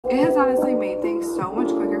It has honestly made things so much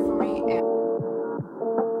quicker for me.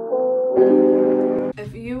 And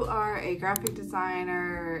if you are a graphic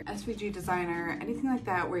designer, SVG designer, anything like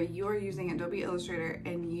that where you are using Adobe Illustrator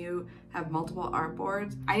and you have multiple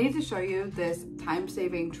artboards, I need to show you this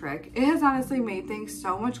time-saving trick. It has honestly made things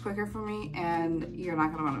so much quicker for me, and you're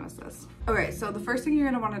not gonna wanna miss this. Okay, so the first thing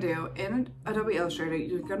you're gonna wanna do in Adobe Illustrator,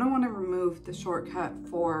 you're gonna wanna remove the shortcut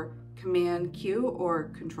for Command Q or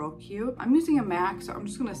Control Q. I'm using a Mac, so I'm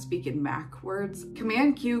just gonna speak in Mac words.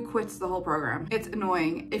 Command Q quits the whole program. It's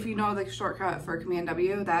annoying. If you know the shortcut for Command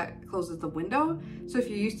W, that closes the window. So if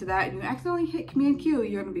you're used to that and you accidentally hit Command Q,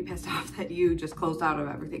 you're gonna be pissed off that you just closed out of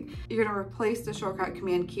everything. You're gonna replace the shortcut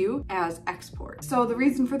Command Q as export. So the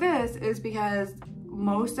reason for this is because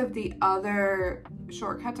most of the other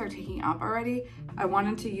shortcuts are taking up already. I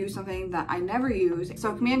wanted to use something that I never use.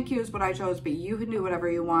 So Command Q is what I chose, but you can do whatever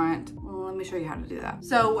you want. Well, let me show you how to do that.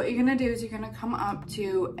 So what you're gonna do is you're gonna come up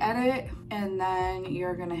to edit, and then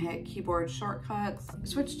you're gonna hit keyboard shortcuts,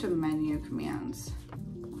 switch to menu commands,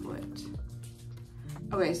 quit.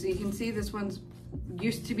 Okay, so you can see this one's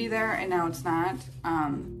used to be there and now it's not.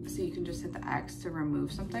 So you can just hit the X to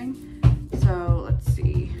remove something. So let's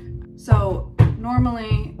see. So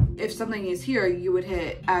normally if something is here, you would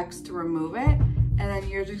hit X to remove it, and then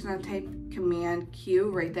you're just gonna type Command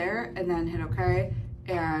Q right there and then hit OK,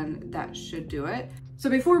 and that should do it. So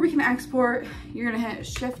before we can export, you're gonna hit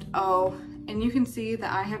Shift O, and you can see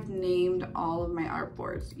that I have named all of my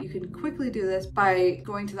artboards. You can quickly do this by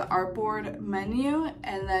going to the artboard menu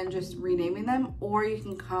and then just renaming them, or you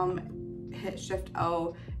can come hit Shift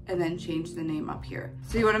O and then change the name up here.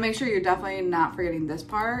 So you wanna make sure you're definitely not forgetting this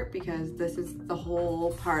part, because this is the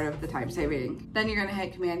whole part of the time saving. Then you're gonna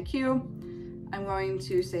hit Command Q. I'm going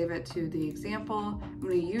to save it to the example. I'm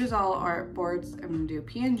gonna use all artboards. I'm gonna do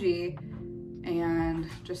PNG and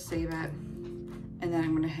just save it. And then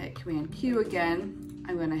I'm gonna hit Command Q again.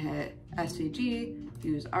 I'm gonna hit SVG,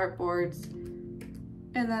 use artboards.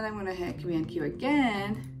 And then I'm gonna hit Command Q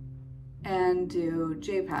again and do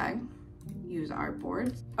JPEG, use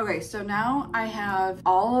artboards. Okay, so now I have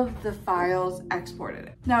all of the files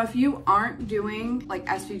exported. Now, if you aren't doing like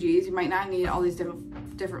SVGs, you might not need all these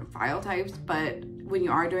different file types, but when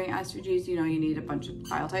you are doing SVGs, you know you need a bunch of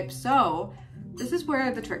file types. So this is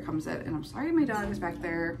where the trick comes in. And I'm sorry my dog is back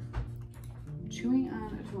there chewing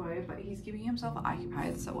on a toy, but he's keeping himself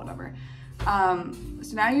occupied, so whatever.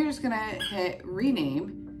 So now you're just gonna hit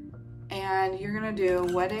rename, and you're gonna do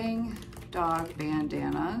wedding dog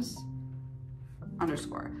bandanas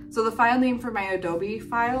underscore. So the file name for my Adobe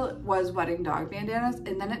file was wedding dog bandanas,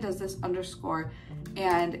 and then it does this underscore,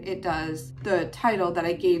 and it does the title that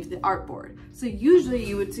I gave the artboard. So usually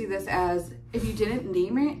you would see this as, if you didn't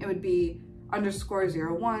name it, it would be underscore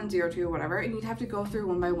 01, 02, whatever, and you'd have to go through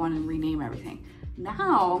one by one and rename everything.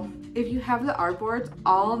 Now, if you have the artboards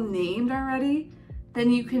all named already,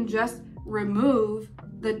 then you can just remove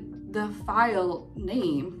the file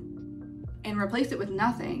name and replace it with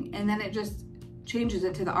nothing, and then it just changes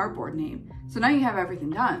it to the artboard name. So now you have everything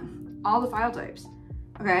done, all the file types,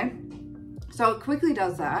 okay? So it quickly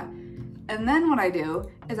does that. And then what I do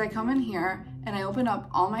is I come in here and I open up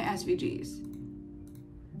all my SVGs.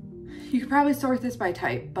 You could probably sort this by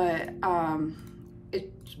type, but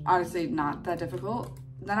it's honestly not that difficult.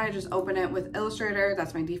 Then I just open it with Illustrator.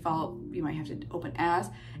 That's my default. You might have to open as.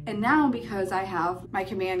 And now, because I have my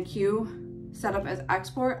Command Q set up as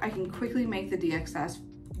export, I can quickly make the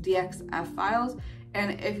DXF files.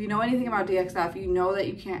 And if you know anything about DXF, you know that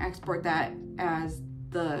you can't export that as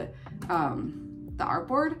the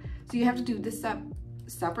artboard. So you have to do this step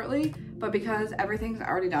separately. But because everything's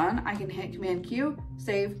already done, I can hit Command Q,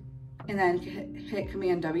 save, and then hit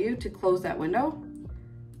Command W to close that window.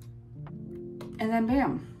 And then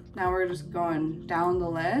bam, now we're just going down the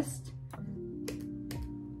list.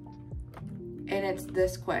 And it's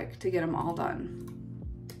this quick to get them all done.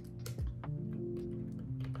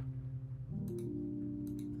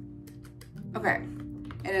 Okay,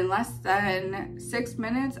 and in less than 6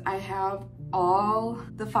 minutes, I have all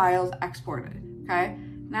the files exported, okay?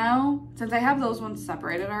 Now, since I have those ones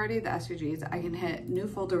separated already, the SVGs, I can hit new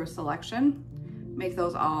folder with selection, make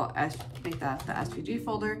those all, make that the SVG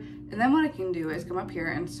folder. And then what I can do is come up here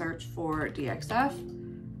and search for DXF,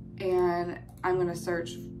 and I'm gonna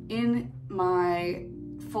search in my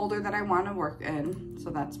folder that I wanna work in. So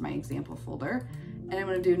that's my example folder. And I'm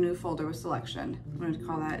gonna do new folder with selection. I'm gonna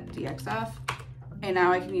call that DXF. And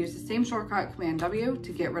now I can use the same shortcut, Command W,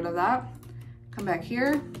 to get rid of that. Come back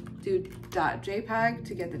here, do .jpeg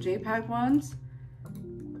to get the JPEG ones.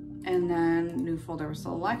 And then new folder with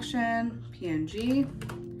selection, PNG,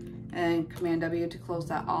 and Command W to close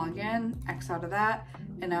that all again, X out of that.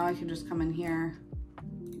 And now I can just come in here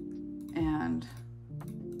and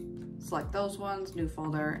select those ones, new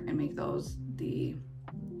folder, and make those the,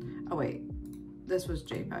 oh wait, this was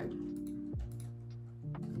JPEG.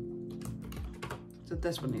 So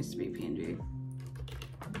this one needs to be PNG.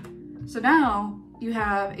 So now you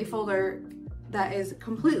have a folder that is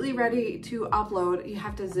completely ready to upload. You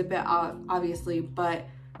have to zip it out, obviously, but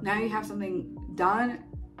now you have something done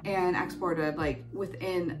and exported like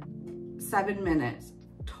within 7 minutes,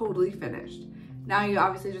 totally finished. Now you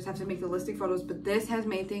obviously just have to make the listing photos, but this has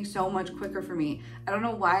made things so much quicker for me. I don't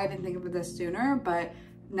know why I didn't think of this sooner, but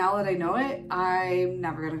now that I know it, I'm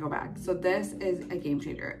never gonna go back. So this is a game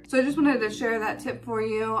changer. So I just wanted to share that tip for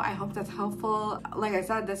you. I hope that's helpful. Like I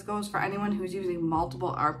said, this goes for anyone who's using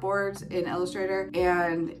multiple artboards in Illustrator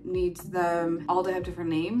and needs them all to have different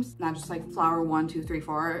names, not just like flower 1, 2, 3,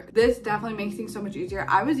 4. This definitely makes things so much easier.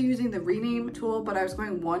 I was using the rename tool, but I was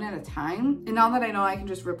going one at a time. And now that I know I can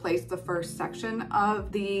just replace the first section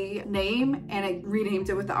of the name and I renamed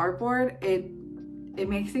it with the artboard, it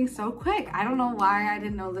makes things so quick. I don't know why I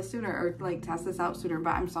didn't know this sooner or like test this out sooner,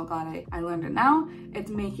 but I'm so glad I learned it now. It's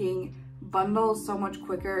making bundles so much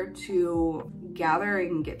quicker to gather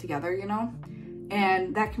and get together, you know?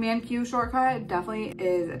 And that Command Q shortcut definitely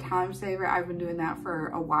is a time saver. I've been doing that for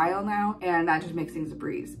a while now, and that just makes things a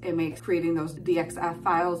breeze. It makes creating those DXF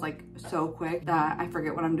files like so quick that I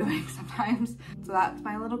forget what I'm doing sometimes. So that's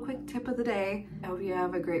my little quick tip of the day. I hope you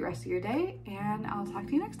have a great rest of your day, and I'll talk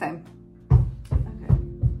to you next time.